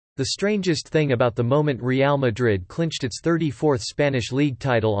The strangest thing about the moment Real Madrid clinched its 34th Spanish league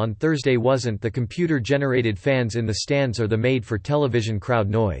title on Thursday wasn't the computer-generated fans in the stands or the made-for-television crowd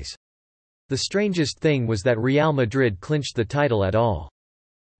noise. The strangest thing was that Real Madrid clinched the title at all.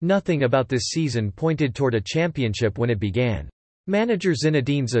 Nothing about this season pointed toward a championship when it began. Manager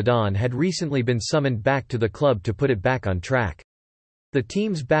Zinedine Zidane had recently been summoned back to the club to put it back on track. The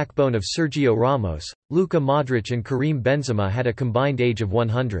team's backbone of Sergio Ramos, Luka Modric and Karim Benzema had a combined age of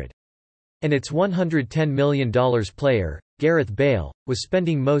 100. And its $110 million player, Gareth Bale, was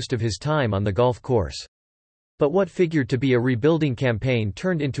spending most of his time on the golf course. But what figured to be a rebuilding campaign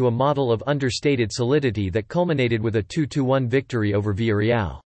turned into a model of understated solidity that culminated with a 2-1 victory over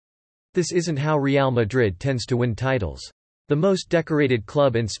Villarreal. This isn't how Real Madrid tends to win titles. The most decorated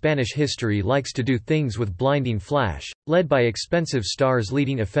club in Spanish history likes to do things with blinding flash, led by expensive stars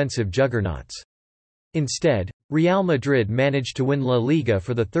leading offensive juggernauts. Instead, Real Madrid managed to win La Liga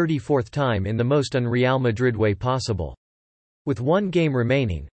for the 34th time in the most un-Real Madrid way possible. With one game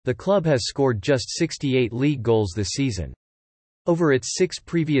remaining, the club has scored just 68 league goals this season. Over its 6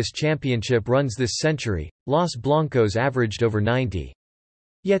 previous championship runs this century, Los Blancos averaged over 90.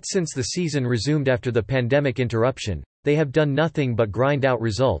 Yet since the season resumed after the pandemic interruption, they have done nothing but grind out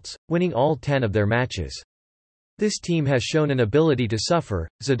results, winning all 10 of their matches. This team has shown an ability to suffer,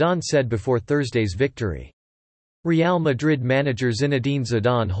 Zidane said before Thursday's victory. Real Madrid manager Zinedine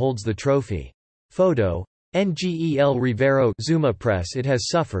Zidane holds the trophy. Photo. Ngel Rivero Zuma Press. It has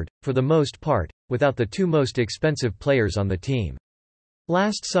suffered, for the most part, without the 2 most expensive players on the team.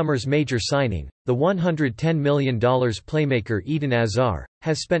 Last summer's major signing, the $110 million playmaker Eden Hazard,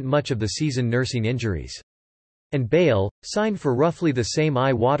 has spent much of the season nursing injuries. And Bale, signed for roughly the same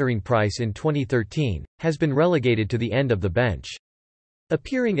eye-watering price in 2013, has been relegated to the end of the bench.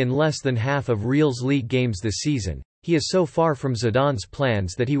 Appearing in less than half of Real's league games this season, he is so far from Zidane's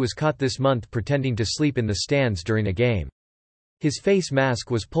plans that he was caught this month pretending to sleep in the stands during a game. His face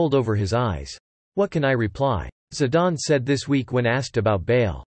mask was pulled over his eyes. "What can I reply?" Zidane said this week when asked about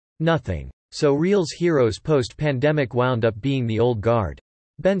Bale. "Nothing." So Real's heroes post-pandemic wound up being the old guard.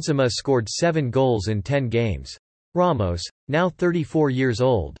 Benzema scored 7 goals in 10 games. Ramos, now 34 years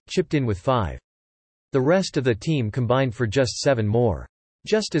old, chipped in with 5. The rest of the team combined for just 7 more.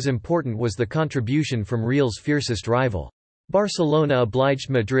 Just as important was the contribution from Real's fiercest rival. Barcelona obliged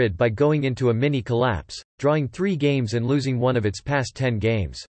Madrid by going into a mini-collapse, drawing 3 games and losing one of its past 10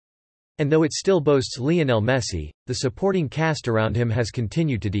 games. And though it still boasts Lionel Messi, the supporting cast around him has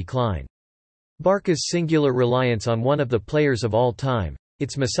continued to decline. Barca's singular reliance on one of the players of all time,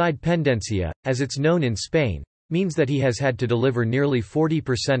 its Maside Pendencia, as it's known in Spain, means that he has had to deliver nearly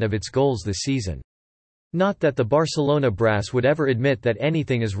 40% of its goals this season. Not that the Barcelona brass would ever admit that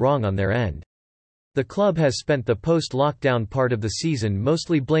anything is wrong on their end. The club has spent the post-lockdown part of the season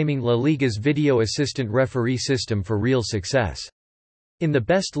mostly blaming La Liga's video assistant referee system for Real's success. In the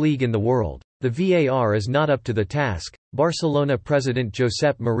best league in the world, the VAR is not up to the task, Barcelona president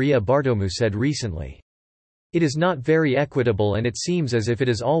Josep Maria Bartomeu said recently. It is not very equitable and it seems as if it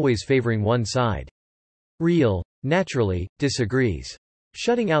is always favoring one side. Real, naturally, disagrees.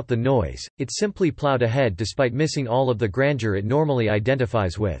 Shutting out the noise, it simply plowed ahead despite missing all of the grandeur it normally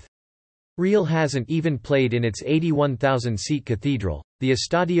identifies with. Real hasn't even played in its 81,000-seat cathedral, the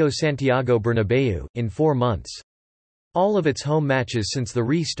Estadio Santiago Bernabéu, in 4 months. All of its home matches since the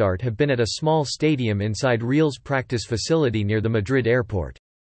restart have been at a small stadium inside Real's practice facility near the Madrid airport.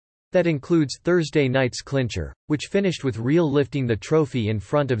 That includes Thursday night's clincher, which finished with Real lifting the trophy in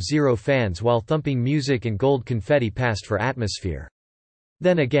front of 0 fans while thumping music and gold confetti passed for atmosphere.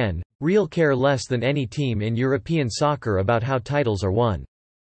 Then again, Real care less than any team in European soccer about how titles are won.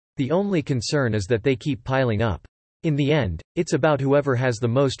 The only concern is that they keep piling up. In the end, it's about whoever has the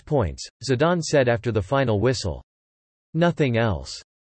most points, Zidane said after the final whistle. Nothing else.